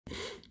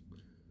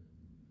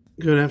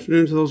Good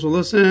afternoon to those who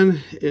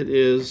listen. It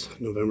is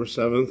December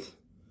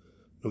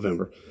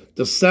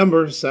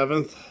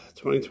 7th,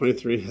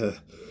 2023,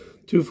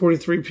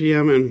 2:43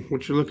 p.m. And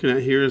what you're looking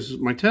at here is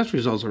my test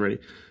results already.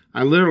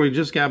 I literally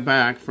just got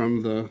back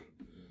from the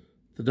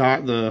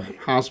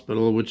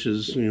hospital, which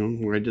is,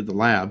 where I did the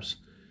labs.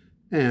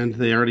 And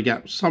they already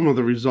got some of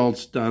the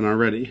results done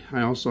already.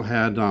 I also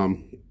had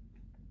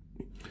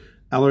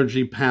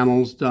allergy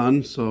panels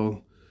done,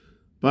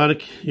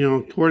 but,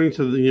 according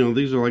to the,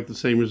 these are like the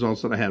same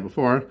results that I had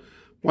before.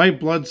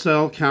 White blood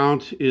cell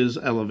count is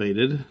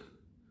elevated.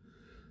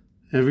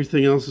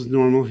 Everything else is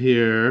normal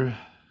here.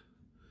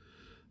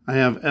 I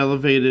have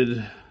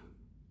elevated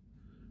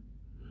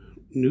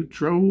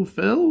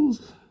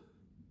neutrophils,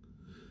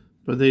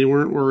 but they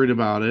weren't worried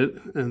about it.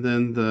 And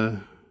then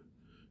the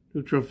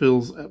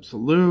neutrophils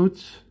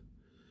absolute.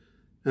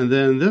 And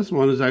then this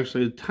one is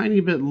actually a tiny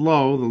bit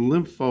low, the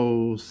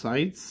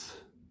lymphocytes.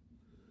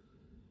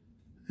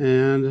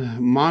 And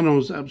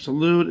monos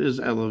absolute is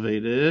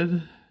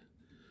elevated.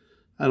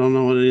 I don't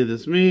know what any of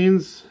this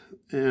means.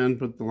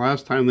 But the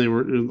last time they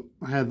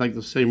had like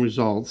the same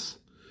results,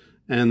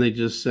 and they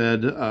just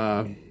said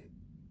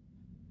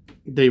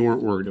they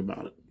weren't worried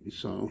about it.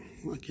 So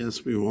I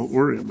guess we won't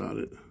worry about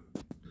it.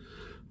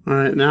 All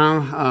right, now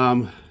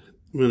I'm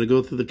going to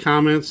go through the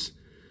comments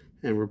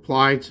and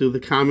reply to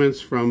the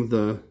comments from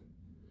the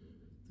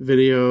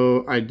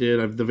video I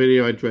did, the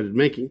video I dreaded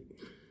making.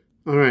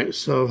 All right,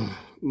 so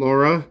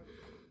Laura,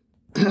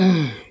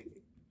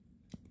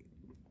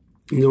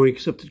 you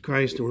accepted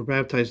Christ and were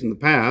baptized in the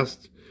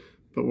past,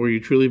 but were you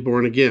truly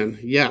born again?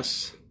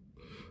 Yes.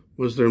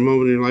 Was there a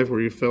moment in your life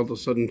where you felt a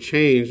sudden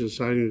change,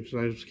 deciding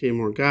your life became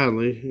more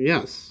godly?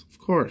 Yes, of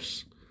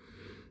course.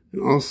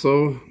 And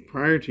also,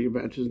 prior to your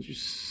baptism, you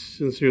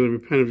sincerely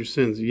repent of your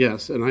sins?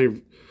 Yes, and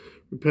I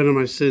repent of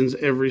my sins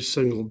every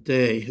single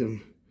day.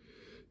 And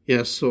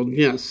yes, so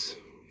yes,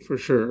 for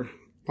sure.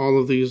 All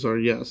of these are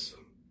yes.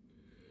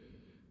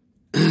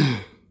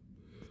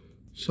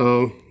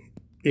 So,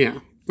 yeah.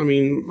 I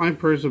mean, my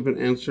prayers have been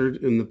answered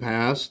in the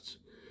past.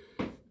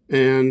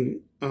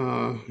 And,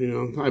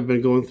 I've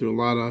been going through a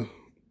lot of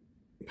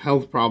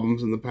health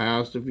problems in the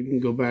past. If you can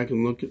go back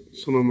and look at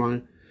some of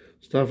my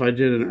stuff I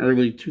did in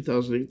early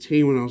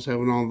 2018 when I was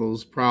having all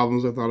those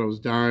problems, I thought I was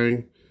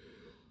dying.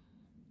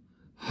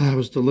 I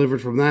was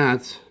delivered from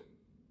that.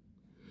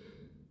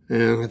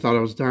 And I thought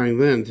I was dying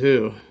then,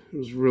 too. It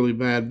was really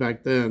bad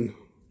back then,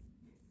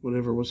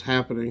 whatever was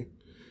happening.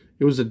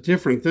 It was a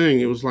different thing.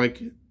 It was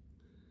like,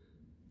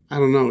 I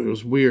don't know, it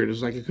was weird. It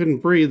was like I couldn't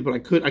breathe, but I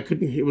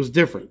couldn't, it was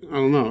different. I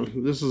don't know.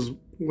 This is,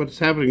 what's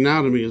happening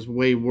now to me is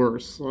way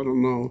worse. So I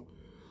don't know.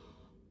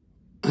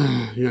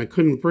 I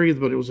couldn't breathe,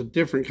 but it was a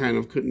different kind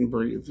of couldn't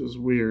breathe. It was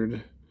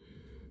weird.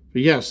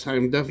 But yes,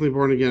 I'm definitely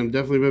born again. I've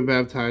definitely been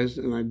baptized,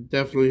 and I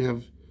definitely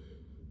have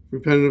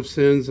repented of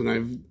sins,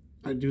 and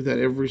I do that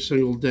every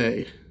single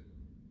day.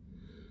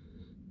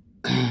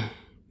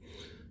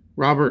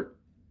 Robert,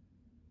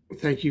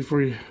 thank you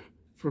for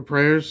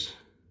prayers.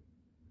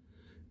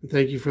 And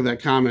thank you for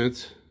that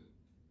comment.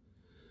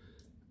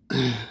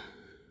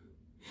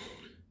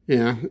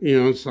 Yeah,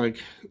 it's like,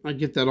 I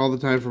get that all the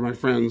time from my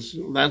friends.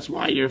 That's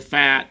why you're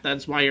fat.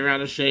 That's why you're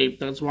out of shape.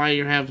 That's why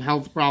you have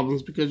health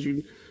problems, because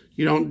you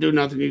don't do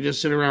nothing. You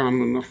just sit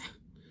around. And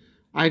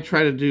I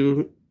try to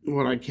do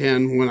what I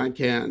can when I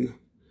can,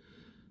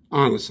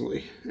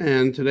 honestly.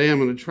 And today I'm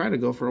going to try to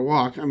go for a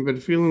walk. I've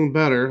been feeling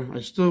better. I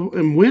still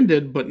am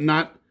winded, but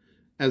not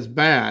as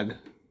bad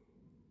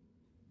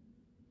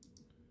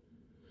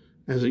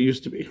as it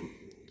used to be.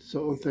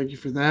 So thank you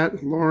for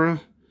that,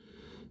 Laura.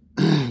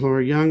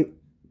 Laura Young,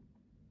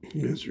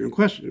 you answer your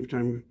question. Every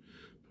time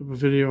I put up a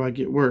video, I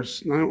get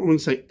worse. And I don't want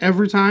to say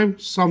every time,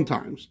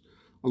 sometimes.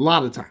 A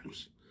lot of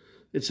times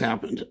it's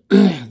happened.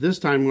 This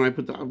time when I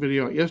put the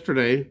video out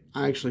yesterday,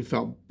 I actually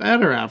felt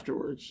better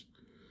afterwards.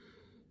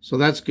 So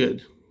that's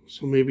good.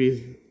 So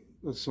maybe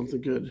that's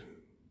something good.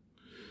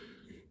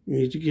 You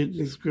need to get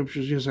the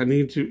scriptures. Yes, I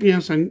need to.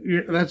 Yes,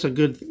 that's a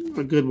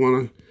good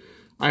one.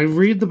 I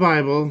read the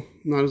Bible,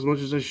 not as much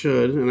as I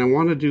should, and I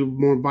want to do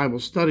more Bible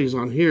studies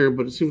on here,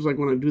 but it seems like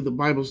when I do the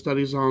Bible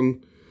studies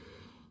on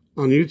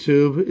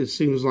YouTube, it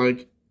seems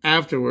like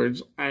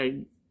afterwards,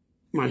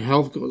 my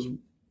health goes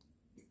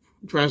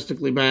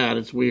drastically bad.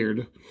 It's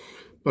weird.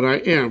 But I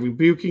am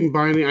rebuking,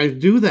 binding. I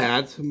do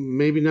that,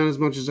 maybe not as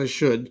much as I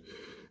should,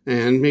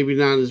 and maybe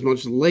not as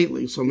much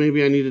lately, so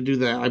maybe I need to do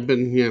that. I've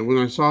been, when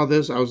I saw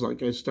this, I was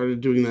like, I started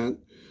doing that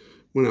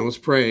when I was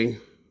praying.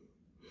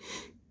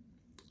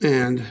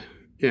 And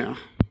yeah.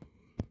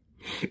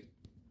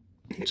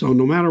 So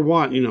no matter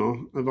what,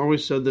 I've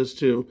always said this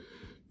too.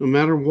 No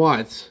matter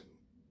what,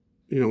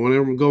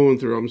 whatever I'm going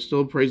through, I'm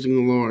still praising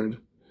the Lord.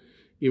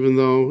 Even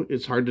though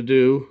it's hard to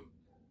do.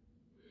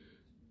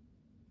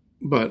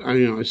 But,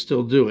 I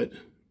still do it.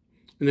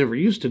 I never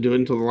used to do it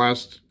until the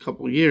last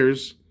couple of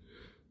years.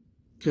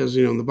 Because,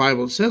 in the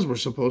Bible it says we're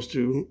supposed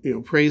to,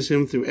 praise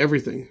Him through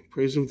everything.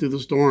 Praise Him through the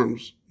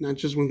storms. Not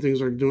just when things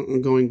are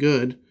going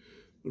good.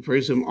 But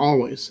praise Him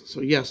always.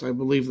 So yes, I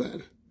believe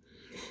that.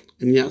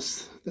 And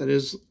yes, that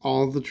is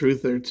all the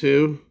truth there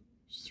too.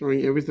 Just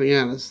throwing everything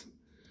at us.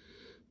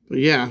 But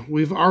yeah,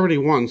 we've already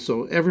won.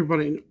 So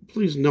everybody,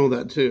 please know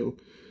that too.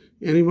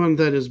 Anyone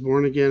that is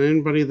born again,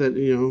 anybody that,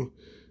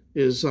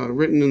 is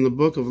written in the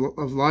book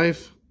of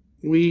life,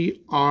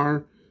 we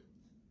are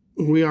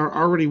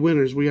already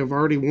winners. We have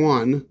already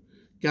won.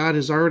 God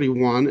has already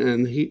won,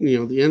 and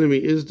the enemy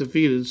is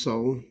defeated.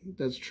 So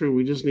that's true.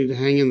 We just need to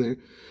hang in there.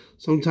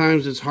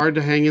 Sometimes it's hard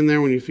to hang in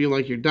there when you feel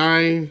like you're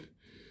dying,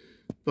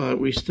 but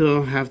we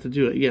still have to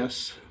do it.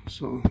 Yes.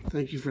 So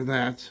thank you for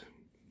that.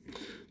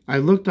 I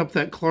looked up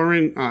that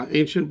chlorine,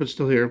 ancient but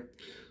still here.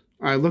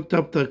 I looked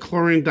up the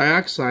chlorine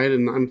dioxide,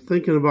 and I'm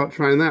thinking about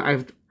trying that.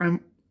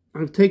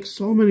 I take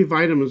so many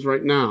vitamins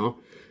right now,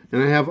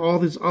 and I have all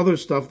this other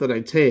stuff that I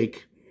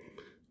take,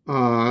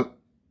 for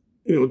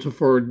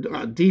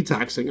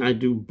detoxing. I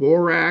do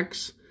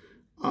borax.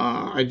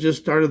 I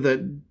just started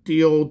that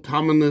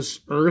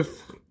diatominous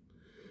earth,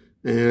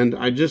 and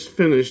I just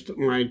finished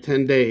my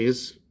 10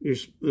 days.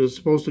 You're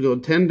supposed to go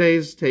 10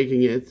 days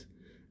taking it,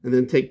 and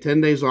then take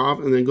 10 days off,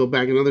 and then go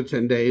back another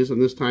 10 days,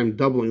 and this time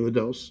doubling the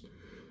dose.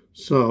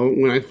 So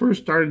when I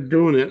first started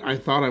doing it, I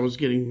thought I was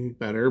getting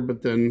better,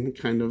 but then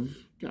kind of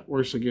got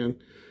worse again.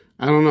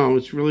 I don't know.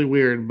 It's really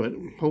weird, but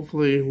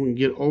hopefully we can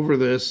get over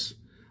this.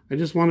 I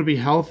just want to be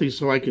healthy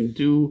so I can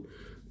do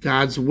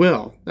God's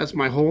will. That's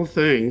my whole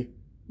thing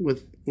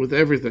with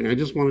everything. I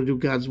just want to do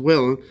God's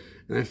will.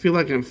 And I feel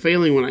like I'm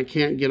failing when I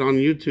can't get on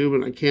YouTube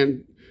and I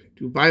can't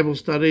do Bible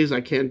studies. I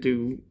can't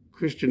do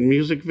Christian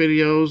music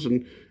videos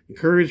and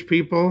encourage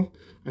people.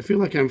 I feel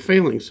like I'm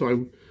failing.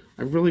 So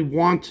I really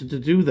wanted to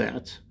do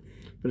that.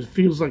 But it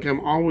feels like I'm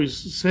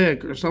always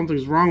sick or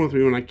something's wrong with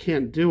me when I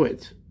can't do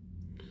it.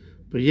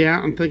 But yeah,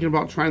 I'm thinking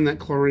about trying that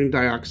chlorine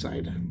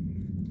dioxide.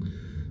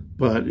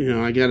 But,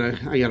 I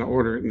gotta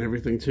order it and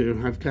everything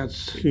too. I've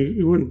got,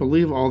 you wouldn't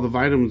believe all the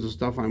vitamins and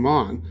stuff I'm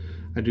on.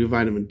 I do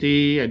vitamin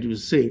D, I do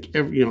zinc,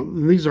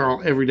 these are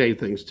all everyday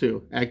things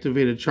too.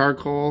 Activated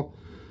charcoal.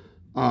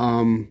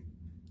 Vitamin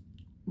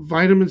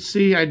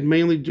C, I'd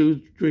mainly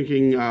do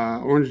drinking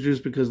orange juice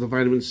because the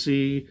vitamin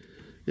C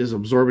is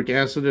absorbic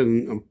acid,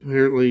 and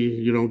apparently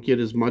you don't get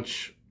as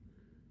much,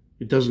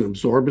 it doesn't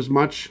absorb as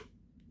much,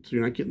 so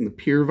you're not getting the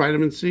pure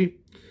vitamin C.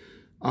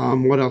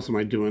 What else am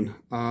I doing?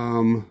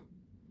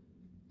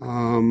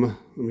 Let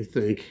me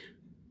think.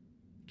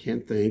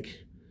 Can't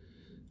think.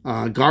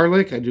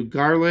 Garlic, I do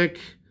garlic.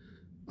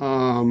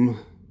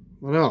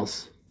 What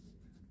else?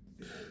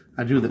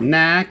 I do the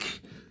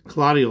NAC,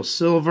 Colloidal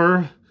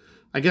silver.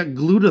 I got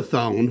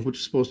glutathione, which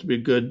is supposed to be a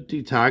good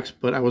detox,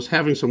 but I was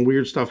having some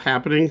weird stuff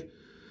happening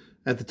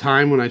at the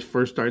time when I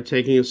first started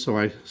taking it, so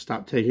I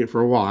stopped taking it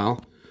for a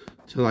while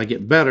till I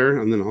get better,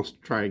 and then I'll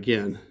try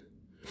again.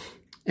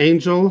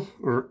 Angel,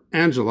 or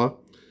Angela,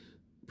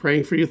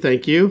 praying for you.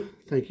 Thank you.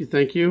 Thank you,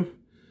 thank you.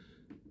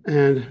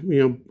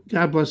 And,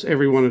 God bless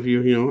every one of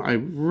you. I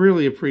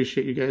really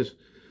appreciate you guys.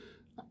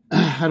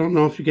 I don't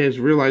know if you guys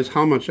realize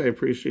how much I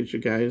appreciate you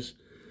guys.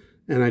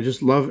 And I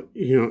just love,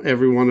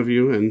 every one of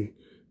you.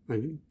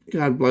 And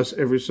God bless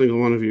every single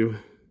one of you.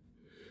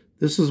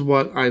 This is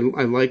what I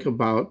like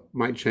about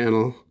my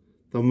channel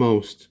the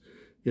most,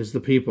 is the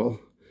people.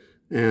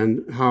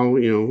 And how,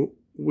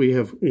 we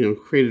have,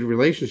 created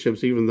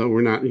relationships, even though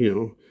we're not,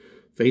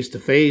 face to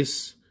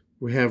face.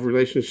 We have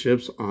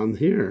relationships on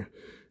here.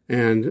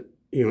 And,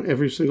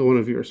 every single one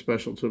of you are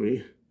special to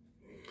me.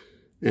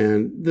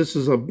 And this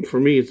is, for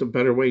me, it's a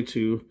better way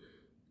to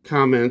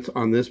comment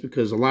on this,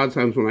 because a lot of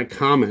times when I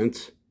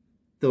comment,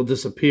 they'll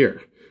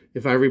disappear.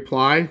 If I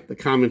reply, the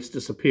comments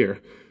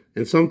disappear.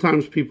 And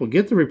sometimes people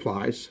get the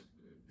replies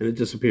and it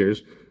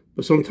disappears,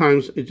 but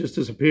sometimes it just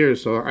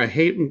disappears. So I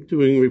hate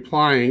doing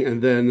replying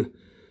and then,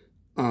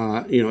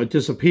 it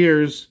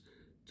disappears,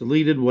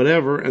 deleted,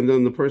 whatever, and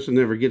then the person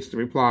never gets the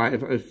reply.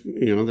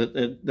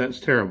 That's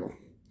terrible.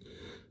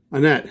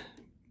 Annette.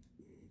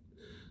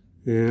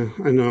 Yeah,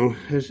 I know.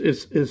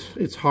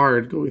 It's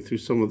hard going through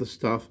some of the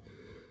stuff.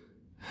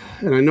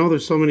 And I know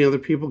there's so many other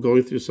people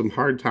going through some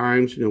hard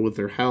times, with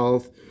their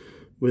health,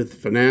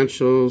 with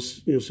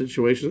financials,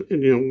 situations,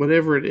 and,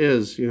 whatever it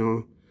is,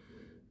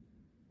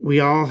 we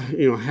all,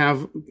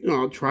 have,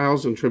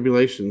 trials and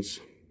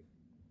tribulations.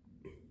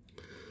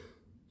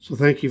 So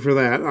thank you for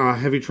that.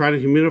 Have you tried a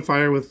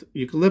humidifier with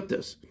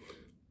eucalyptus?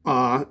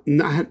 I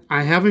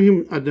have a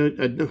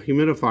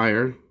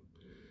humidifier.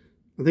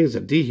 I think it's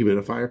a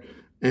dehumidifier.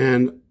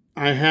 And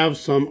I have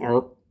some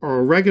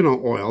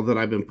oregano oil that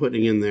I've been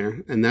putting in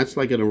there. And that's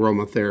like an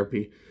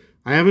aromatherapy.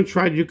 I haven't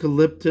tried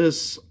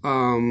eucalyptus.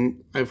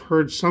 I've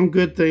heard some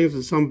good things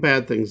and some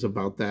bad things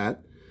about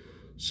that.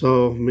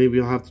 So maybe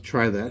I'll have to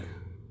try that.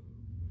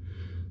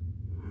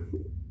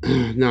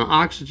 Now,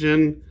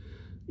 oxygen,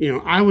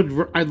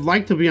 I'd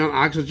like to be on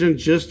oxygen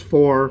just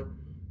for,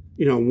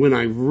 when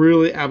I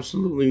really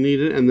absolutely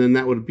need it. And then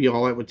that would be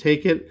all I would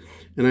take it.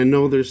 And I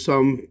know there's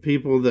some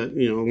people that,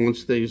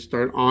 once they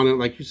start on it,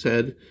 like you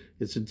said,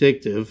 it's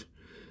addictive.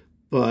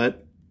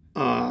 But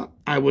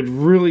I would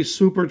really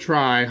super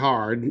try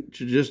hard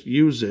to just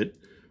use it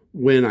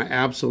when I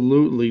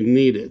absolutely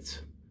need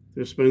it.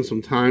 there's been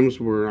some times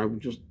where I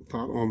just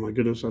thought, oh my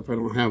goodness, if I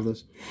don't have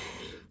this.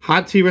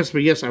 Hot tea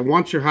recipe. Yes, I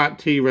want your hot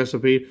tea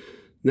recipe.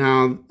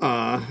 Now,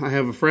 I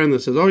have a friend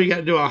that says, oh, you got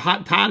to do a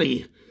hot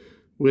toddy,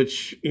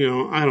 which, you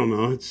know, I don't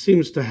know. It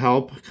seems to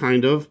help,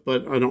 kind of,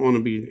 but I don't want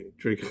to be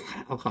drinking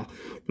alcohol.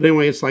 But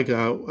anyway, it's like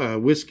a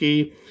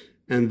whiskey,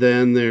 and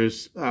then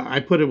there's, I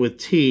put it with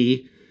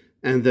tea,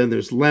 and then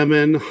there's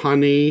lemon,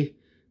 honey,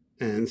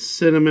 and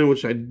cinnamon,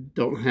 which I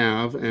don't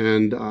have,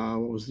 and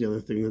what was the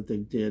other thing that they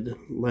did?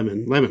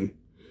 Lemon.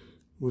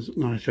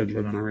 No, I said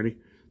lemon already.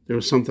 There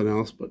was something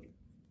else, but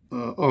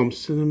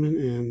cinnamon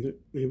and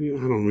maybe, I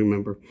don't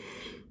remember.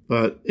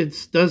 But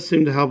it does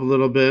seem to help a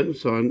little bit.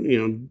 So I'm, you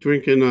know,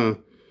 drinking a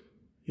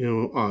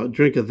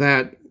drink of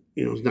that,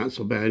 you know, is not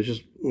so bad. It's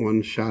just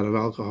one shot of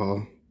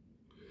alcohol.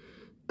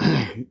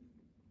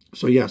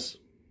 So yes,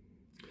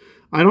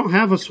 I don't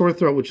have a sore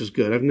throat, which is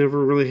good. I've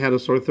never really had a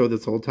sore throat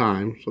this whole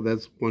time, so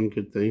that's one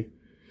good thing.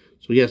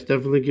 So yes,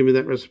 definitely give me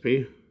that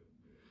recipe.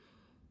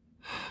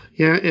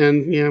 Yeah,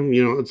 and yeah,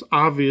 you know, it's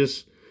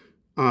obvious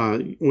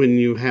when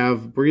you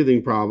have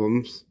breathing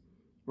problems,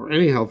 or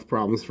any health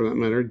problems for that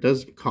matter, it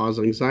does cause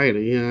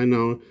anxiety. Yeah, I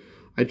know.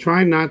 I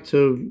try not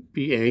to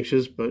be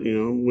anxious, but, you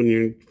know, when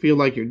you feel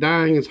like you're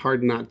dying, it's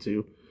hard not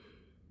to.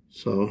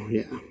 So,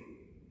 yeah.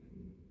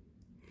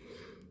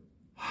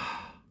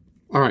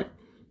 All right.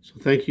 So,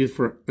 thank you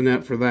for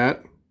Annette for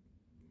that.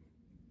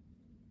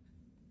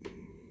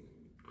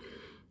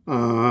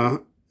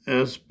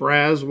 As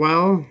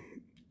Braswell,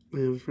 I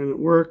have a friend at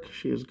work.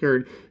 She is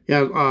GERD.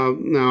 Yeah,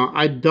 now,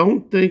 I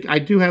don't think, I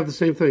do have the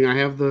same thing. I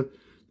have the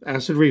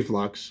acid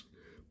reflux,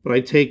 but I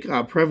take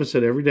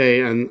Prevacid every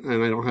day, and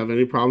I don't have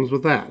any problems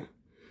with that.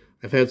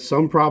 I've had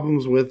some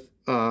problems with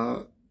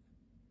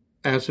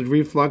acid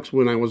reflux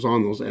when I was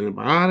on those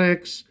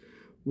antibiotics.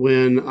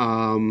 When,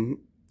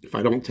 if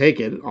I don't take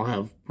it, I'll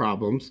have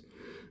problems.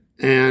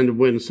 And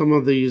when some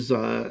of these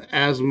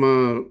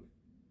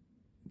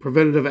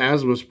preventative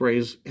asthma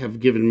sprays have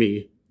given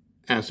me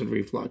acid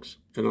reflux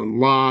and a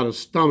lot of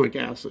stomach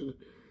acid.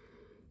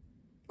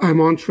 I'm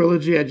on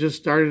Trilogy. I just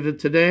started it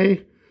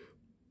today.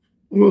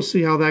 We'll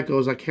see how that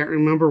goes. I can't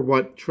remember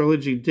what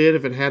Trilogy did,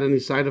 if it had any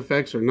side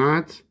effects or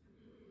not.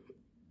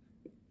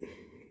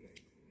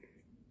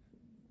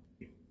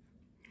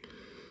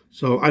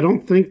 So I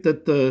don't think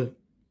that the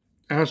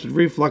acid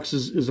reflux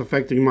is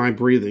affecting my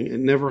breathing. It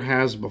never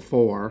has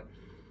before.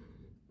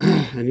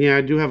 And yeah,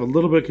 I do have a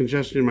little bit of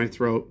congestion in my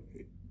throat.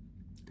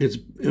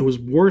 It was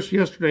worse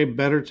yesterday,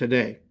 better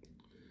today.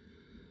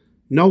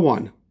 No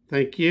one.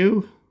 Thank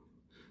you.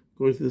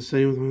 Going through the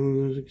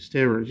same with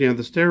steroids. Yeah,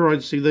 the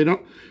steroids, see, they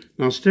don't...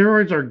 Now,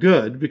 steroids are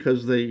good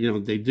because they, you know,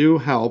 they do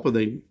help and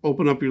they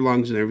open up your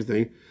lungs and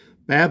everything.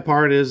 Bad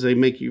part is they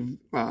make you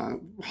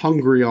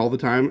hungry all the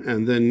time,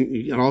 and then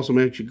it also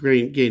makes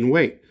you gain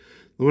weight.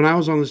 When I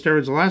was on the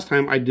steroids the last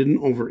time, I didn't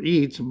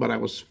overeat, but I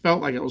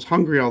felt like I was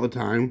hungry all the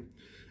time,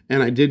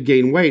 and I did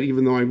gain weight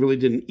even though I really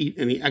didn't eat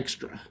any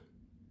extra.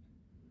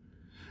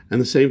 And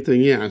the same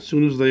thing, yeah, as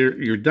soon as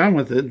you're done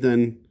with it,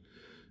 then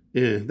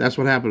yeah, that's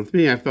what happened with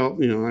me. I felt,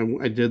 you know,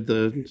 I did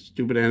the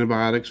stupid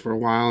antibiotics for a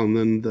while, and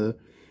then the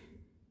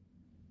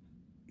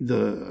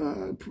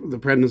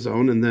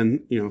prednisone, and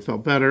then, you know,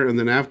 felt better. And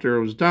then after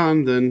it was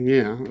done, then,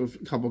 yeah,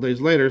 a couple days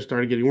later, it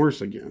started getting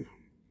worse again.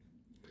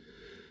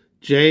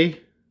 Jay,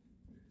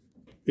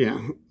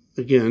 yeah,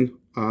 again,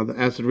 the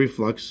acid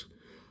reflux.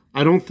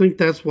 I don't think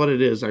that's what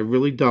it is. I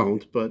really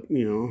don't, but,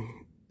 you know,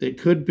 it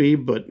could be.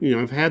 But, you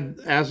know, I've had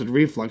acid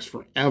reflux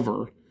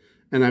forever,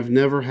 and I've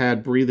never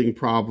had breathing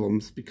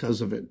problems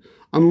because of it.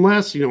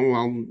 Unless, you know,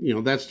 well, you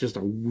know, that's just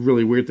a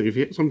really weird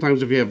thing.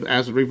 Sometimes if you have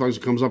acid reflux,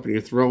 it comes up in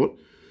your throat.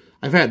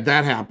 I've had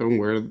that happen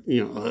where,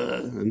 you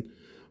know,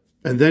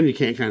 and then you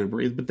can't kind of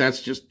breathe, but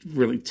that's just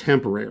really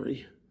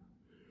temporary.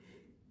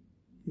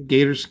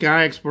 Gator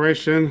Sky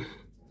Exploration,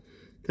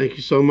 thank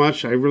you so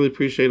much. I really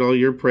appreciate all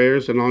your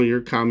prayers and all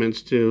your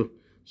comments too.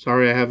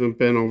 Sorry I haven't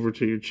been over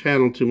to your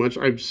channel too much.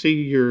 I see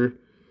your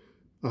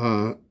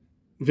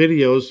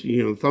videos,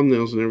 you know,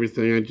 thumbnails and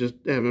everything. I just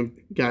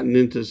haven't gotten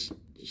into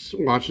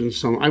watching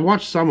some. I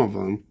watched some of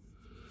them,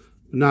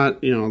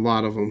 not, you know, a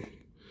lot of them.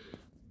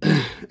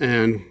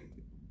 And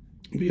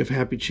be of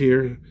happy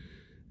cheer,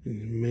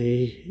 and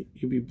may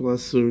you be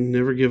blessed soon.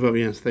 Never give up.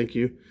 Yes, thank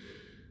you.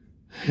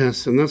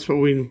 Yes, and that's what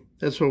we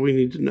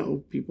need to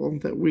know, people,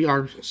 that we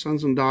are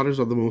sons and daughters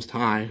of the Most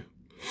High,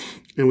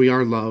 and we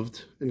are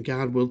loved, and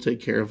God will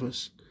take care of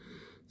us.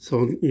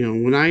 So, you know,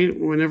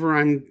 whenever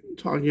I'm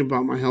talking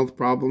about my health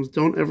problems,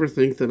 don't ever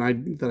think that I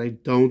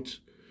don't,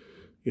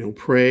 you know,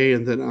 pray,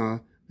 and that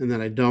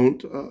I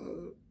don't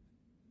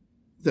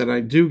that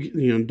I do,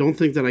 you know, don't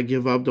think that I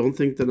give up. Don't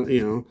think that,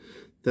 you know,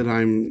 that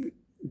I'm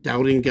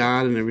doubting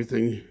God and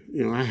everything.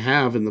 You know, I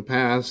have in the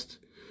past,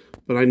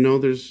 but I know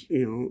there's,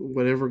 you know,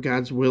 whatever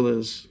God's will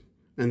is,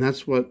 and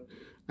that's what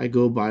I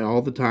go by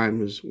all the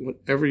time, is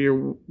whatever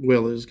your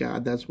will is,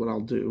 God, that's what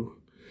I'll do.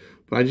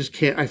 But I just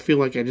can't, I feel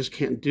like I just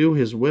can't do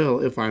his will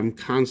if I'm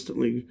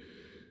constantly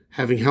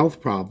having health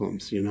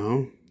problems, you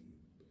know.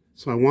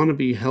 So I want to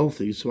be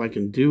healthy so I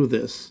can do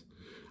this.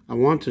 I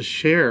want to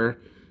share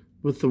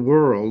with the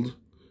world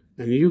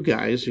and you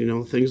guys,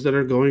 things that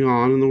are going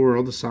on in the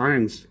world, the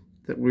signs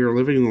that we are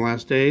living in the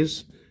last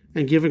days,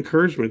 and give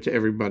encouragement to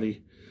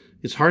everybody.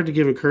 It's hard to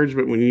give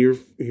encouragement when you're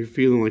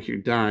feeling like you're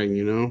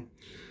dying,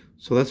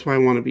 So that's why I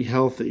want to be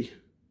healthy,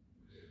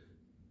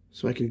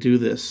 so I can do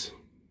this.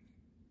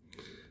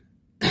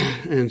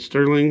 And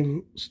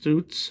Sterling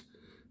Stutz,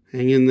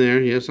 hang in there.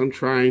 Yes, I'm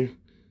trying.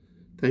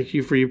 Thank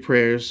you for your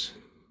prayers.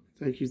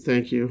 Thank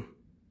you.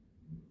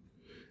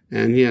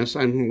 And yes,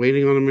 I'm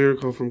waiting on a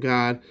miracle from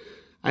God.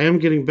 I am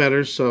getting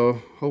better,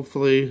 so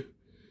hopefully,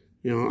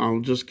 I'll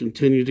just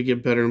continue to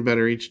get better and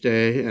better each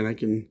day, and I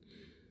can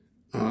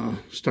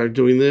start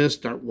doing this,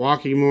 start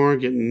walking more,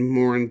 getting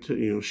more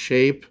into,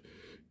 shape,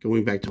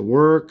 going back to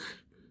work.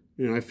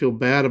 I feel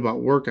bad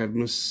about work. I've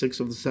missed 6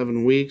 of the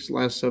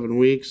last 7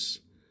 weeks.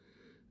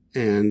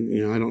 And,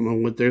 I don't know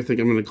what they're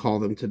thinking. I'm going to call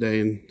them today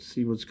and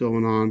see what's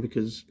going on,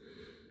 because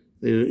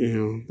I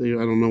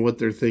don't know what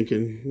they're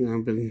thinking.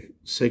 I've been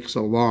sick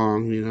so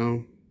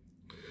long,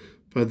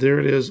 But there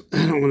it is.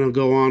 I don't want to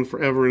go on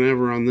forever and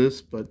ever on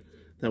this, but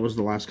that was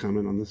the last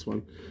comment on this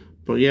one.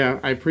 But yeah,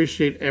 I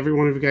appreciate every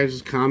one of you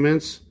guys'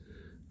 comments.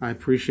 I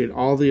appreciate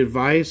all the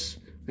advice.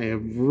 I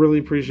really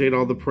appreciate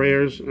all the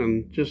prayers,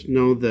 and just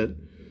know that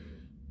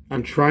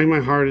I'm trying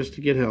my hardest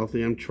to get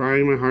healthy. I'm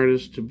trying my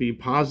hardest to be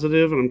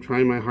positive, and I'm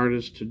trying my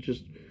hardest to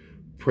just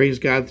praise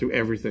God through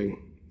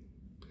everything.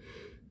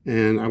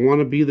 And I want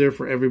to be there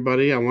for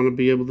everybody. I want to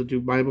be able to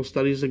do Bible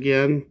studies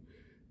again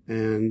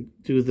and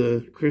do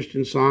the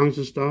Christian songs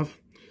and stuff.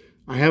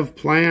 I have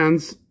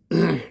plans,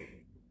 and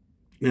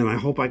I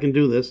hope I can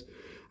do this.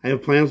 I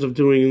have plans of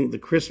doing the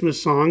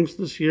Christmas songs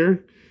this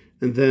year,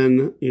 and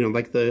then,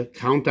 like the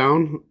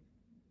countdown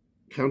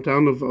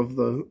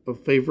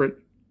of favorite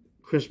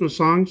Christmas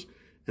songs,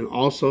 and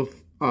also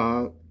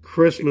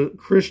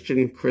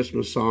Christian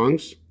Christmas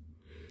songs.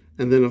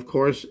 And then, of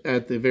course,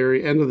 at the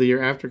very end of the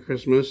year after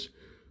Christmas,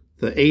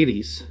 the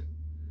 80s.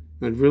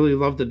 I'd really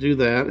love to do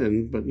that,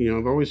 but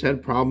I've always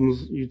had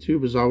problems.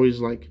 YouTube has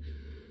always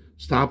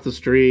stopped the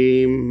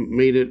stream,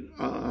 made it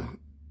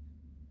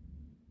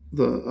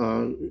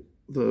the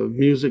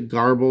music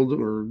garbled,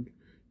 or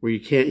where you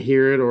can't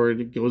hear it, or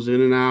it goes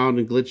in and out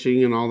and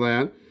glitching and all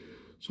that.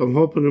 So I'm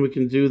hoping that we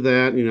can do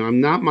that.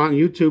 I'm not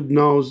YouTube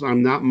knows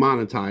I'm not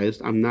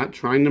monetized. I'm not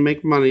trying to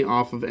make money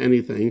off of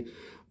anything.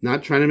 I'm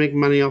not trying to make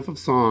money off of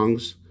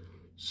songs.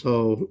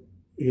 So,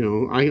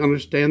 I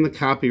understand the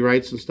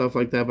copyrights and stuff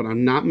like that, but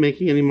I'm not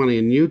making any money.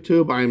 In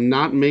YouTube, I'm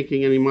not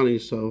making any money.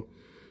 So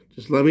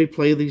just let me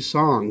play these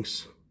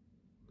songs.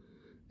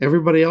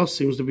 Everybody else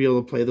seems to be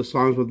able to play the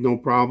songs with no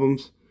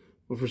problems.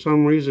 But for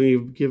some reason,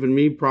 you've given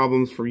me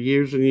problems for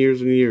years and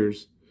years and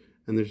years.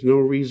 And there's no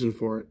reason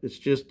for it. It's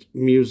just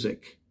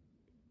music.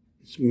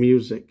 It's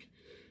music.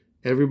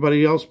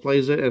 Everybody else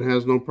plays it and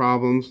has no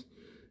problems.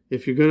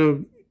 If you're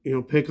going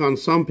to, pick on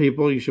some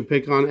people, you should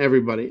pick on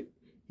everybody.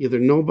 Either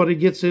nobody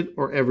gets it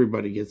or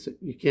everybody gets it.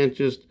 You can't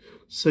just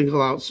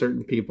single out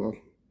certain people.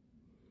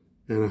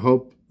 And I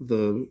hope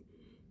the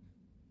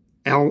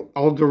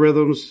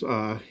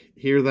algorithms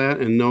hear that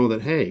and know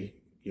that, hey,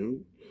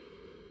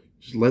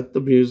 just let the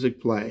music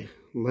play.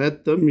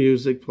 Let the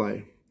music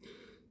play.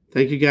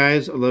 Thank you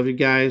guys. I love you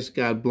guys.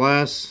 God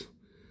bless.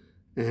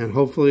 And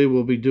hopefully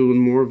we'll be doing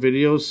more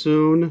videos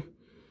soon.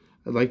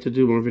 I'd like to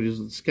do more videos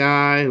of the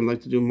sky. I'd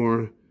like to do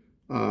more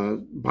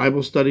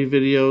Bible study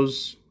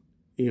videos,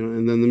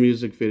 and then the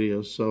music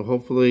videos. So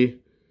hopefully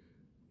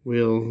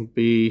we'll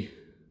be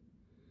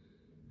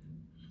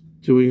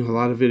doing a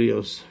lot of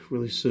videos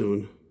really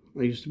soon.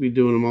 I used to be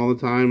doing them all the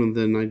time, and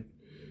then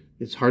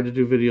it's hard to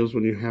do videos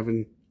when you're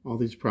having all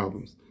these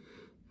problems.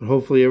 But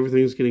hopefully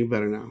everything's getting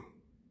better now.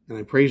 And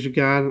I praise you,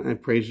 God. I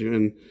praise you.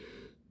 And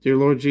dear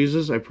Lord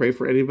Jesus, I pray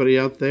for anybody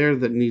out there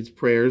that needs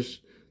prayers,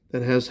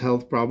 that has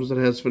health problems, that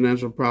has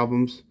financial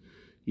problems.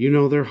 You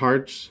know their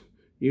hearts.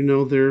 You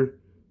know their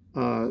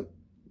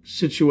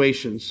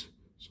situations.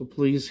 So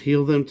please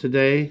heal them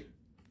today.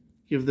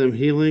 Give them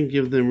healing.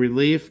 Give them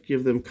relief.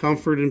 Give them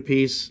comfort and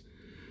peace.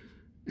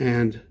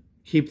 And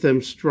keep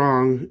them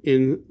strong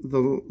in the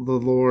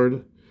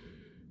Lord.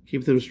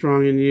 Keep them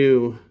strong in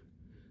you.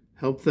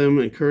 Help them,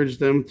 encourage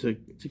them to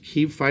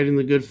keep fighting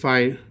the good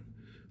fight.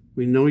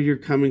 We know you're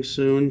coming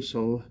soon,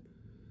 so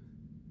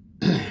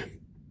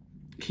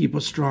keep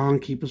us strong,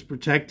 keep us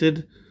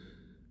protected,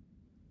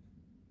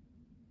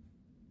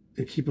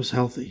 and keep us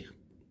healthy.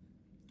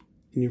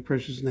 In your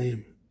precious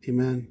name,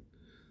 amen.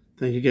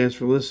 Thank you guys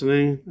for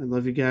listening. I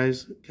love you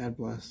guys. God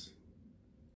bless.